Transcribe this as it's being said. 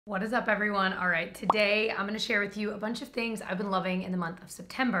What is up, everyone? All right, today I'm gonna share with you a bunch of things I've been loving in the month of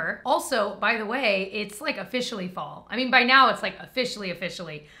September. Also, by the way, it's like officially fall. I mean, by now it's like officially,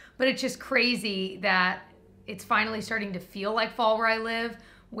 but it's just crazy that it's finally starting to feel like fall where I live,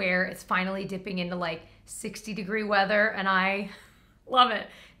 where it's finally dipping into like 60-degree weather, and I love it.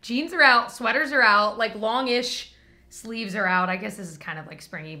 Jeans are out, sweaters are out, like longish sleeves are out. I guess this is kind of like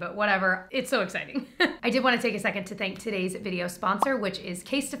springy, but whatever. It's so exciting. I did want to take a second to thank today's video sponsor, which is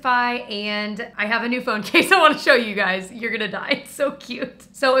Casetify, and I have a new phone case I want to show you guys. You're gonna die. It's so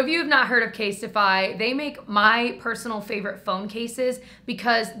cute. So if you have not heard of Casetify, they make my personal favorite phone cases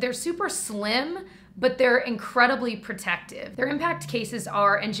because they're super slim, but they're incredibly protective. Their impact cases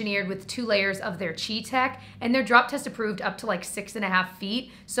are engineered with 2 layers of their Chi Tech, and they're drop test approved up to like 6.5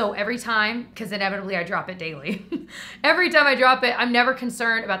 feet. So every time, because inevitably I drop it daily, every time I drop it, I'm never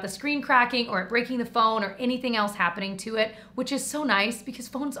concerned about the screen cracking or it breaking the phone or anything else happening to it, which is so nice because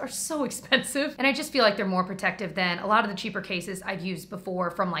phones are so expensive. And I just feel like they're more protective than a lot of the cheaper cases I've used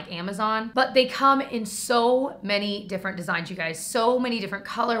before from like Amazon. But they come in so many different designs, you guys, so many different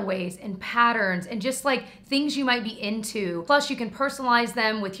colorways and patterns and just like things you might be into. Plus you can personalize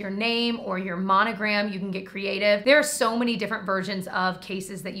them with your name or your monogram. You can get creative. There are so many different versions of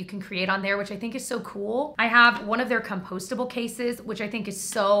cases that you can create on there, which I think is so cool. I have one of their compostable cases, which I think is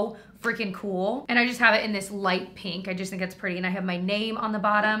so freaking cool. And I just have it in this light pink. I just think it's pretty. And I have my name on the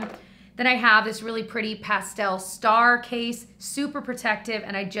bottom. Then I have this really pretty pastel star case, super protective,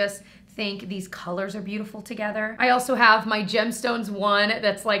 and I just think these colors are beautiful together. I also have my gemstones one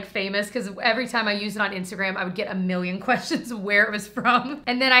that's like famous because every time I use it on Instagram, I would get a million questions of where it was from.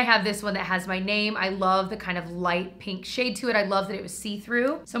 And then I have this one that has my name. I love the kind of light pink shade to it. I love that it was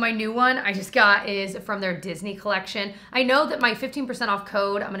see-through. So my new one I just got is from their Disney collection. I know that my 15% off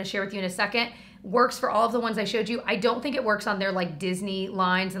code, I'm gonna share with you in a second, works for all of the ones I showed you. I don't think it works on their like Disney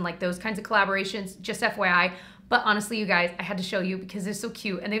lines and like those kinds of collaborations, just FYI. But honestly, you guys, I had to show you because they're so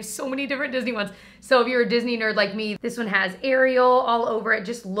cute and they have so many different Disney ones. So if you're a Disney nerd like me, this one has Ariel all over it.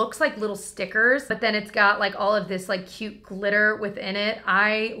 Just looks like little stickers, but then it's got like all of this like cute glitter within it.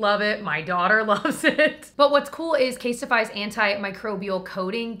 I love it. My daughter loves it. But what's cool is Casetify's antimicrobial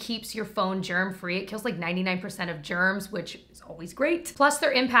coating keeps your phone germ-free. It kills like 99% of germs, which is always great. Plus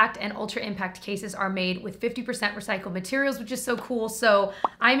their impact and ultra impact cases are made with 50% recycled materials, which is so cool. So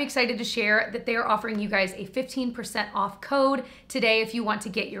I'm excited to share that they are offering you guys a 15% off code today if you want to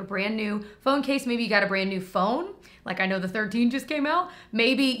get your brand new phone case. Maybe you got a brand new phone, like I know the 13 just came out.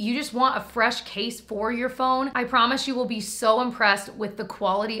 Maybe you just want a fresh case for your phone. I promise you will be so impressed with the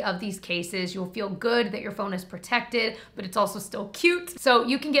quality of these cases. You'll feel good that your phone is protected, but it's also still cute. So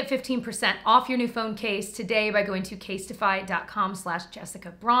you can get 15% off your new phone case today by going to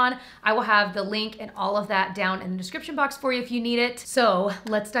casetify.com/Jessica Braun. I will have the link and all of that down in the description box for you if you need it. So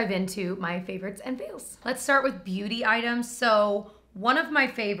let's dive into my favorites and fails. Let's start with beauty items. So one of my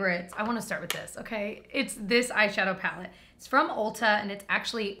favorites, I want to start with this, okay? It's this eyeshadow palette. It's from Ulta, and it's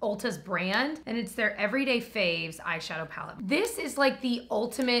actually Ulta's brand, and it's their Everyday Faves eyeshadow palette. This is like the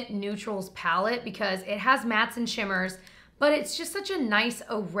ultimate neutrals palette because it has mattes and shimmers, but it's just such a nice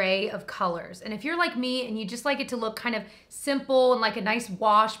array of colors. And if you're like me and you just like it to look kind of simple and like a nice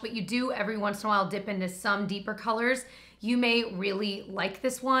wash, but you do every once in a while dip into some deeper colors, you may really like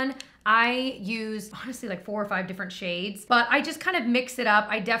this one. I use honestly like 4 or 5 different shades, but I just kind of mix it up.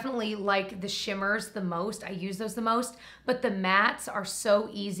 I definitely like the shimmers the most. I use those the most, but the mattes are so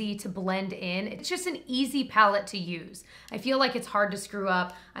easy to blend in. It's just an easy palette to use. I feel like it's hard to screw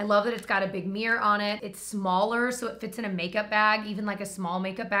up. I love that it's got a big mirror on it. It's smaller, so it fits in a makeup bag, even like a small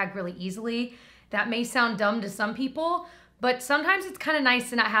makeup bag really easily. That may sound dumb to some people, but sometimes it's kind of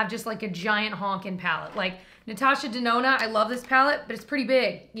nice to not have just like a giant honkin' palette. Like Natasha Denona, I love this palette, but it's pretty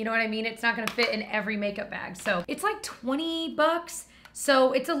big. You know what I mean? It's not gonna fit in every makeup bag. So it's like 20 bucks.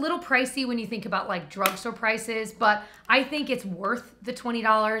 So it's a little pricey when you think about like drugstore prices, but I think it's worth the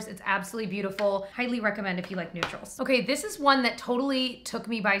 $20. It's absolutely beautiful. Highly recommend if you like neutrals. Okay, this is one that totally took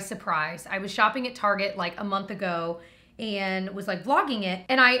me by surprise. I was shopping at Target like a month ago and was like vlogging it.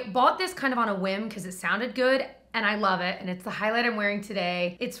 And I bought this kind of on a whim because it sounded good. And I love it, and it's the highlight I'm wearing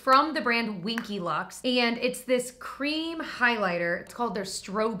today. It's from the brand Winky Lux, and it's this cream highlighter. It's called their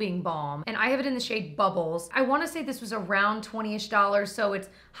Strobing Balm, and I have it in the shade Bubbles. I wanna say this was around $20-ish, so it's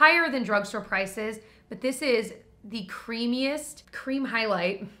higher than drugstore prices, but this is the creamiest cream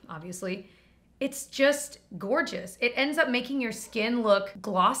highlight, obviously. It's just gorgeous. It ends up making your skin look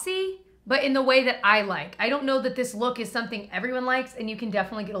glossy, but in the way that I like. I don't know that this look is something everyone likes, and you can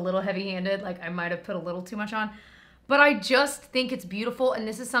definitely get a little heavy-handed, like I might have put a little too much on, but I just think it's beautiful, and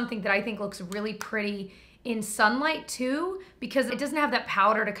this is something that I think looks really pretty in sunlight too, because it doesn't have that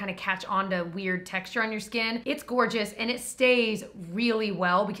powder to kind of catch onto weird texture on your skin. It's gorgeous and it stays really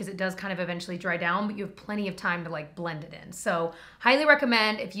well because it does kind of eventually dry down, but you have plenty of time to like blend it in. So highly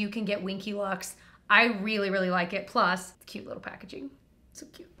recommend if you can get Winky Lux. I really, really like it. Plus, it's cute little packaging. So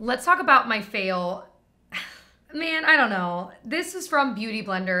cute. Let's talk about my fail. Man, I don't know. This is from Beauty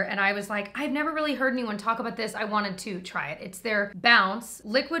Blender, and I was like, I've never really heard anyone talk about this. I wanted to try it. It's their Bounce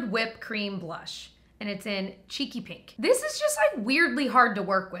Liquid Whipped Cream Blush, and it's in Cheeky Pink. This is just like weirdly hard to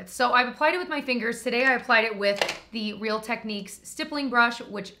work with. So I've applied it with my fingers. Today I applied it with the Real Techniques stippling brush,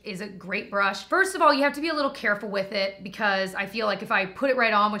 which is a great brush. First of all, you have to be a little careful with it because I feel like if I put it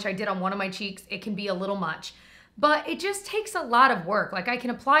right on, which I did on one of my cheeks, it can be a little much. But it just takes a lot of work. Like I can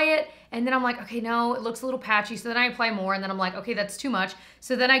apply it and then I'm like, okay, no, it looks a little patchy. So then I apply more and then I'm like, okay, that's too much.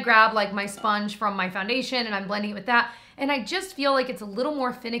 So then I grab like my sponge from my foundation and I'm blending it with that. And I just feel like it's a little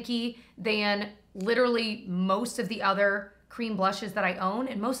more finicky than literally most of the other cream blushes that I own.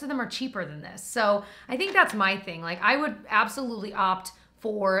 And most of them are cheaper than this. So I think that's my thing. Like I would absolutely opt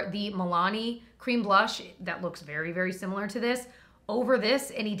for the Milani cream blush that looks very, very similar to this over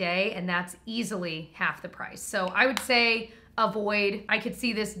this any day, and that's easily half the price. So I would say avoid. I could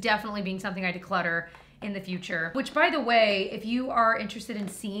see this definitely being something I declutter in the future. Which, by the way, if you are interested in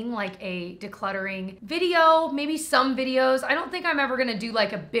seeing like a decluttering video, maybe some videos, I don't think I'm ever gonna do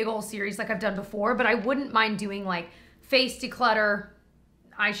like a big old series like I've done before, but I wouldn't mind doing like face declutter,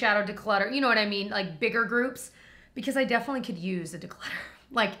 eyeshadow declutter, you know what I mean? Like bigger groups, because I definitely could use a declutter.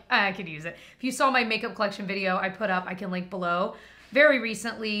 Like I could use it. If you saw my makeup collection video I put up, I can link below. Very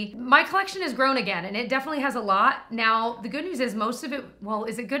recently, my collection has grown again and it definitely has a lot. Now, the good news is most of it, well,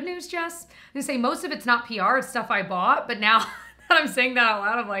 is it good news, Jess? I'm gonna say most of it's not PR, it's stuff I bought, but now that I'm saying that out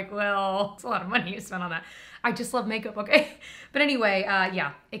loud, I'm like, well, it's a lot of money you spent on that. I just love makeup, okay? But anyway,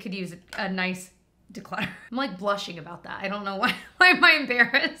 yeah, it could use a nice declutter. I'm like blushing about that. I don't know why. Why am I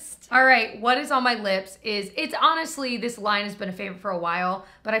embarrassed? All right, what is on my lips is, it's honestly, this line has been a favorite for a while,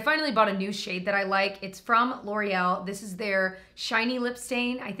 but I finally bought a new shade that I like. It's from L'Oreal. This is their Shiny Lip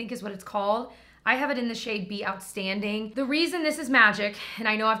Stain, I think is what it's called. I have it in the shade Be Outstanding. The reason this is magic, and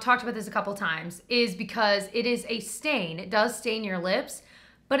I know I've talked about this a couple times, is because it is a stain. It does stain your lips,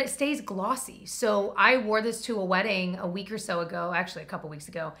 but it stays glossy. So I wore this to a wedding a week or so ago, actually a couple weeks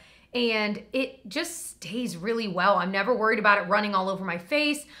ago, and it just stays really well. I'm never worried about it running all over my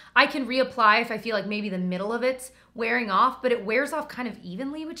face. I can reapply if I feel like maybe the middle of it's wearing off, but it wears off kind of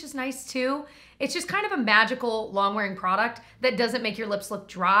evenly, which is nice too. It's just kind of a magical long wearing product that doesn't make your lips look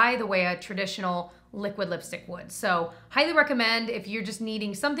dry the way a traditional liquid lipstick would. So highly recommend if you're just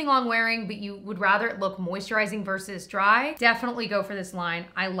needing something long wearing, but you would rather it look moisturizing versus dry, definitely go for this line.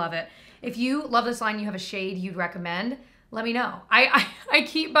 I love it. If you love this line, you have a shade you'd recommend, let me know. I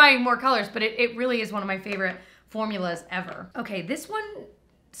keep buying more colors, but it really is one of my favorite formulas ever. Okay, this one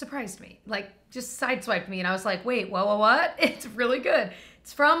surprised me. Like, just sideswiped me, and I was like, wait, what? It's really good.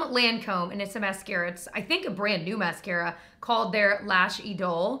 It's from Lancome, and it's a mascara. It's, I think, a brand new mascara called their Lash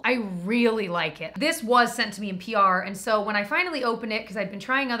Idole. I really like it. This was sent to me in PR, and so when I finally opened it, because I'd been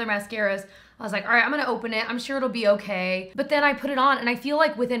trying other mascaras, I was like, all right, I'm gonna open it. I'm sure it'll be okay. But then I put it on, and I feel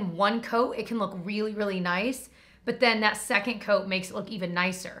like within one coat, it can look really, really nice. But then that second coat makes it look even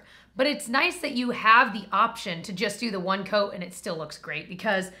nicer. But it's nice that you have the option to just do the one coat and it still looks great,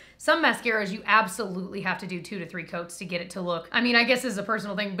 because some mascaras you absolutely have to do 2 to 3 coats to get it to look, I mean, I guess it's a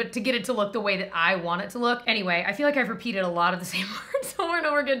personal thing, but to get it to look the way that I want it to look. Anyway, I feel like I've repeated a lot of the same words over and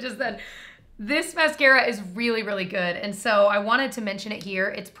over again just then. This mascara is really, really good. And so I wanted to mention it here.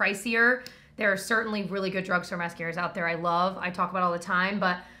 It's pricier. There are certainly really good drugstore mascaras out there I love. I talk about all the time,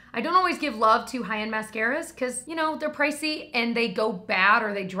 but I don't always give love to high-end mascaras because, you know, they're pricey and they go bad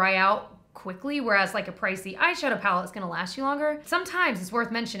or they dry out quickly, whereas like a pricey eyeshadow palette is gonna last you longer. Sometimes it's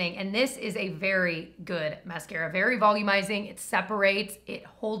worth mentioning, and this is a very good mascara, very volumizing. It separates, it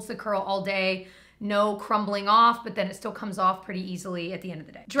holds the curl all day, no crumbling off, but then it still comes off pretty easily at the end of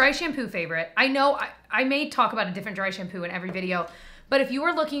the day. Dry shampoo favorite. I know I may talk about a different dry shampoo in every video, but if you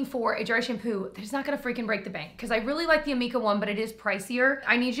are looking for a dry shampoo that's not gonna freaking break the bank, because I really like the Amika one, but it is pricier,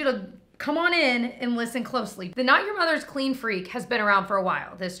 I need you to come on in and listen closely. The Not Your Mother's Clean Freak has been around for a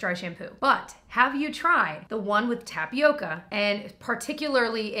while, this dry shampoo. But have you tried the one with tapioca, and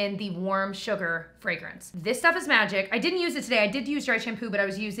particularly in the warm sugar fragrance? This stuff is magic. I didn't use it today. I did use dry shampoo, but I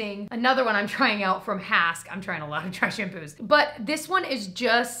was using another one I'm trying out from Hask. I'm trying a lot of dry shampoos. But this one is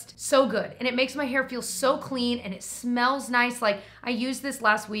just so good, and it makes my hair feel so clean, and it smells nice. Like, I used this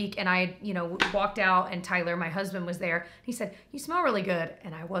last week, and I, you know, walked out, and Tyler, my husband, was there. He said, "You smell really good,"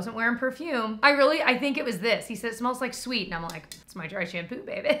 and I wasn't wearing perfume. I think it was this. He said, "It smells like sweet," and I'm like, it's my dry shampoo,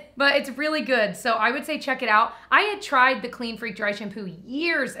 baby. But it's really good. good. So I would say check it out. I had tried the Clean Freak dry shampoo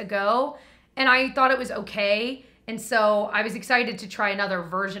years ago and I thought it was okay. And so I was excited to try another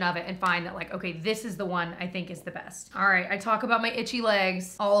version of it and find that like, okay, this is the one I think is the best. All right, I talk about my itchy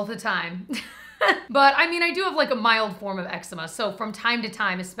legs all of the time. But I mean, I do have like a mild form of eczema. So from time to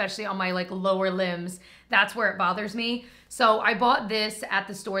time, especially on my like lower limbs, that's where it bothers me. So I bought this at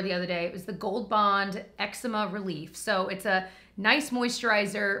the store the other day. It was the Gold Bond Eczema Relief. So it's a nice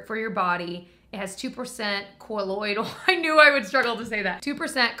moisturizer for your body. It has 2% colloidal. I knew I would struggle to say that.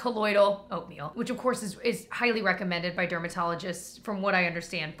 2% colloidal oatmeal, which of course is highly recommended by dermatologists from what I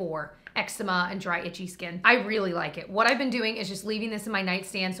understand for eczema and dry itchy skin. I really like it. What I've been doing is just leaving this in my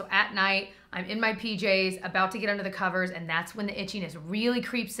nightstand. So at night, I'm in my PJs, about to get under the covers, and that's when the itchiness really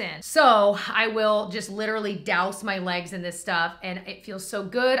creeps in. So I will just literally douse my legs in this stuff, and it feels so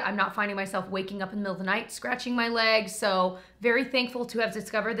good. I'm not finding myself waking up in the middle of the night, scratching my legs. So very thankful to have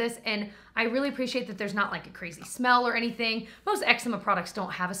discovered this, and I really appreciate that there's not like a crazy smell or anything. Most eczema products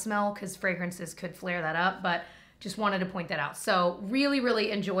don't have a smell because fragrances could flare that up, but just wanted to point that out. So really,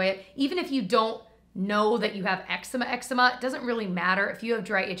 really enjoy it. Even if you don't know that you have eczema, it doesn't really matter. If you have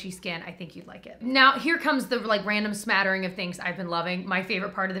dry, itchy skin, I think you'd like it. Now, here comes the like random smattering of things I've been loving. My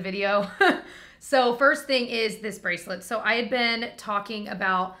favorite part of the video. So first thing is this bracelet. So I had been talking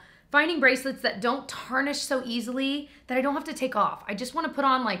about finding bracelets that don't tarnish so easily that I don't have to take off. I just want to put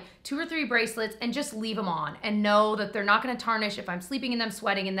on like 2 or 3 bracelets and just leave them on and know that they're not going to tarnish if I'm sleeping in them,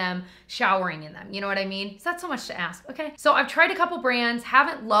 sweating in them, showering in them. You know what I mean? Is that so much to ask? Okay. So I've tried a couple brands,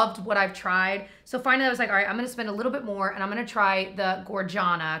 haven't loved what I've tried. So finally I was like, all right, I'm going to spend a little bit more and I'm going to try the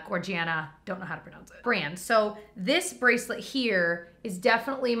Gorgiana, don't know how to pronounce it, brand. So this bracelet here is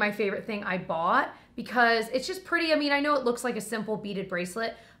definitely my favorite thing I bought because it's just pretty. I mean, I know it looks like a simple beaded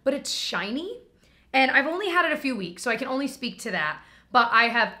bracelet, but it's shiny. And I've only had it a few weeks, so I can only speak to that. But I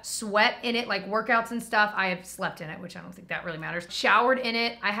have sweat in it, like workouts and stuff. I have slept in it, which I don't think that really matters. Showered in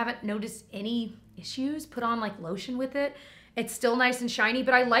it. I haven't noticed any issues. Put on like lotion with it. It's still nice and shiny,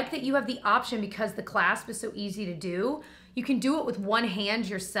 but I like that you have the option because the clasp is so easy to do. You can do it with one hand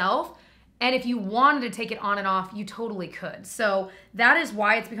yourself. And if you wanted to take it on and off, you totally could. So that is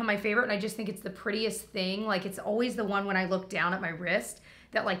why it's become my favorite. And I just think it's the prettiest thing. Like it's always the one when I look down at my wrist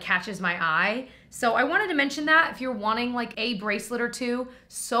that like catches my eye. So I wanted to mention that if you're wanting like a bracelet or two.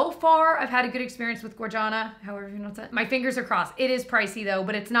 So far, I've had a good experience with Gorgiana, however you know that. My fingers are crossed. It is pricey though,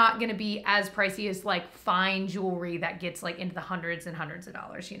 but it's not gonna be as pricey as like fine jewelry that gets like into the hundreds and hundreds of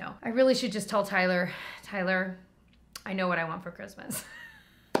dollars, you know. I really should just tell Tyler, I know what I want for Christmas.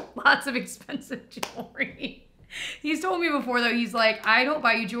 Lots of expensive jewelry. He's told me before though, he's like, I don't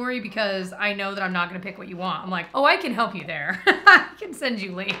buy you jewelry because I know that I'm not gonna pick what you want. I'm like, oh, I can help you there. I can send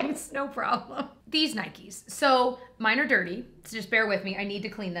you links, no problem. These Nikes. So mine are dirty, so just bear with me. I need to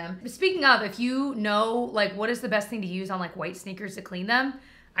clean them. But speaking of, if you know like what is the best thing to use on like white sneakers to clean them,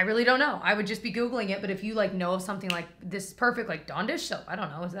 I really don't know. I would just be Googling it, but if you like know of something like this is perfect, like Dawn dish soap, I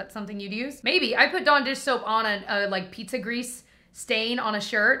don't know, is that something you'd use? Maybe. I put Dawn dish soap on a like pizza grease stain on a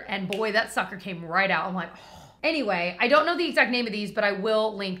shirt and boy, that sucker came right out. I'm like, oh. Anyway, I don't know the exact name of these, but I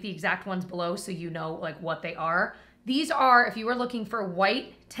will link the exact ones below so you know like what they are. These are, if you were looking for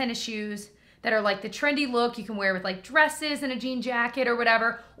white tennis shoes that are like the trendy look, you can wear with like dresses and a jean jacket or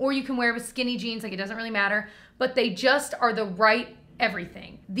whatever, or you can wear with skinny jeans, like it doesn't really matter, but they just are the right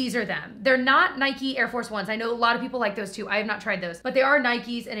everything. These are them. They're not Nike Air Force Ones. I know a lot of people like those too. I have not tried those, but they are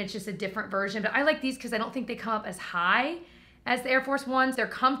Nikes and it's just a different version. But I like these because I don't think they come up as high as the Air Force Ones. They're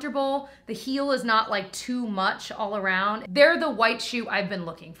comfortable. The heel is not like too much all around. They're the white shoe I've been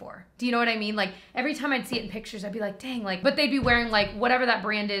looking for. Do you know what I mean? Like every time I'd see it in pictures, I'd be like, dang, like, but they'd be wearing like whatever that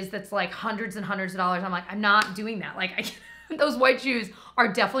brand is that's like hundreds and hundreds of dollars. I'm like, I'm not doing that. Like those white shoes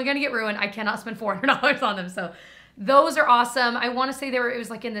are definitely gonna get ruined. I cannot spend $400 on them. So those are awesome. I wanna say it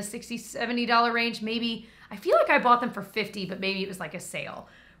was like in the $60, $70 range. Maybe, I feel like I bought them for 50, but maybe it was like a sale.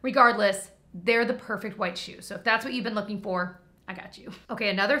 Regardless, they're the perfect white shoe. So if that's what you've been looking for, I got you. Okay,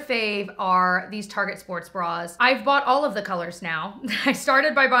 another fave are these Target sports bras. I've bought all of the colors now. I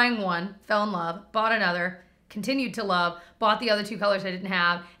started by buying one, fell in love, bought another, continued to love, bought the other 2 colors I didn't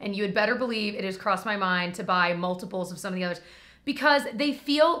have, and you had better believe it has crossed my mind to buy multiples of some of the others because they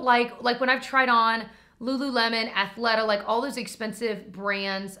feel like when I've tried on Lululemon, Athleta, like all those expensive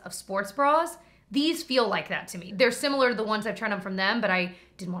brands of sports bras, these feel like that to me. They're similar to the ones I've tried on from them, but I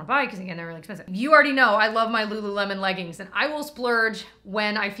didn't want to buy because again, they're really expensive. You already know I love my Lululemon leggings and I will splurge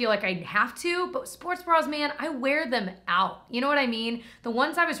when I feel like I have to, but sports bras, man, I wear them out. You know what I mean? The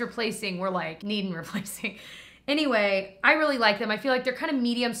ones I was replacing were like needing replacing. Anyway, I really like them. I feel like they're kind of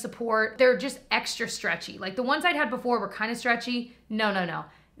medium support. They're just extra stretchy. Like the ones I'd had before were kind of stretchy. No.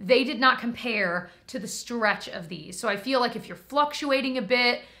 they did not compare to the stretch of these. So I feel like if you're fluctuating a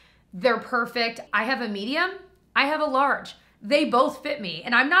bit, they're perfect. I have a medium, I have a large. They both fit me.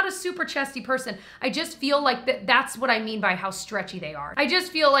 And I'm not a super chesty person. I just feel like that's what I mean by how stretchy they are. I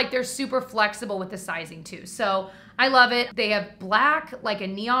just feel like they're super flexible with the sizing too. So I love it. They have black, like a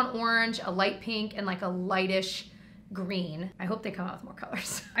neon orange, a light pink, and like a lightish green. I hope they come out with more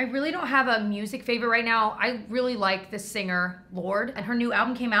colors. I really don't have a music favorite right now. I really like this singer, Lorde, and her new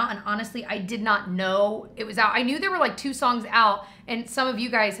album came out, and honestly, I did not know it was out. I knew there were like 2 songs out, and some of you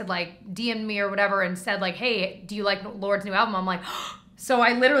guys had like DM'd me or whatever and said like, hey, do you like Lorde's new album? I'm like, so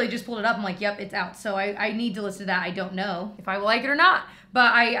I literally just pulled it up. I'm like, yep, it's out. So I need to listen to that. I don't know if I will like it or not.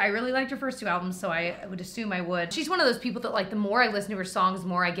 But I really liked her first 2 albums, so I would assume I would. She's one of those people that like the more I listen to her songs, the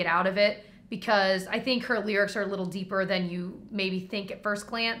more I get out of it, because I think her lyrics are a little deeper than you maybe think at first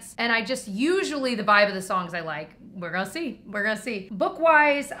glance. And I just, usually the vibe of the songs I like. We're gonna see, we're gonna see.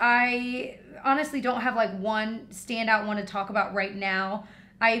 Book-wise, I honestly don't have like one standout one to talk about right now.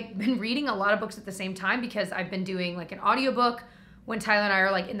 I've been reading a lot of books at the same time because I've been doing like an audiobook. When Tyler and I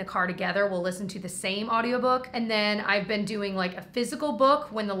are like in the car together, we'll listen to the same audiobook. And then I've been doing like a physical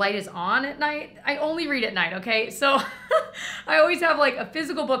book when the light is on at night. I only read at night, okay? So I always have like a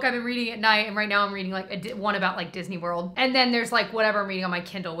physical book I've been reading at night, and right now I'm reading like one about like Disney World. And then there's like whatever I'm reading on my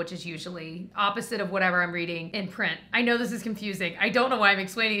Kindle, which is usually opposite of whatever I'm reading in print. I know this is confusing. I don't know why I'm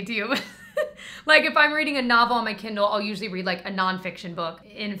explaining it to you. Like if I'm reading a novel on my Kindle, I'll usually read like a nonfiction book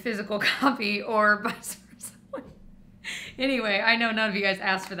in physical copy or vice versa. Anyway, I know none of you guys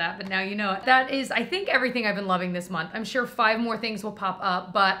asked for that, but now you know it. That is, I think, everything I've been loving this month. I'm sure 5 more things will pop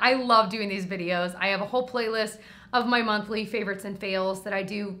up, but I love doing these videos. I have a whole playlist of my monthly favorites and fails that I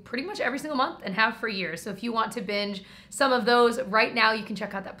do pretty much every single month and have for years. So if you want to binge some of those right now, you can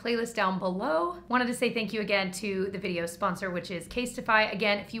check out that playlist down below. Wanted to say thank you again to the video sponsor, which is Casetify.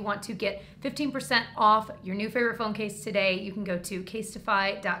 Again, if you want to get 15% off your new favorite phone case today, you can go to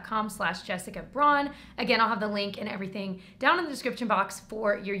casetify.com/Jessica Braun. Again, I'll have the link and everything down in the description box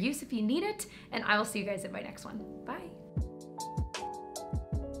for your use if you need it, and I will see you guys in my next one. Bye.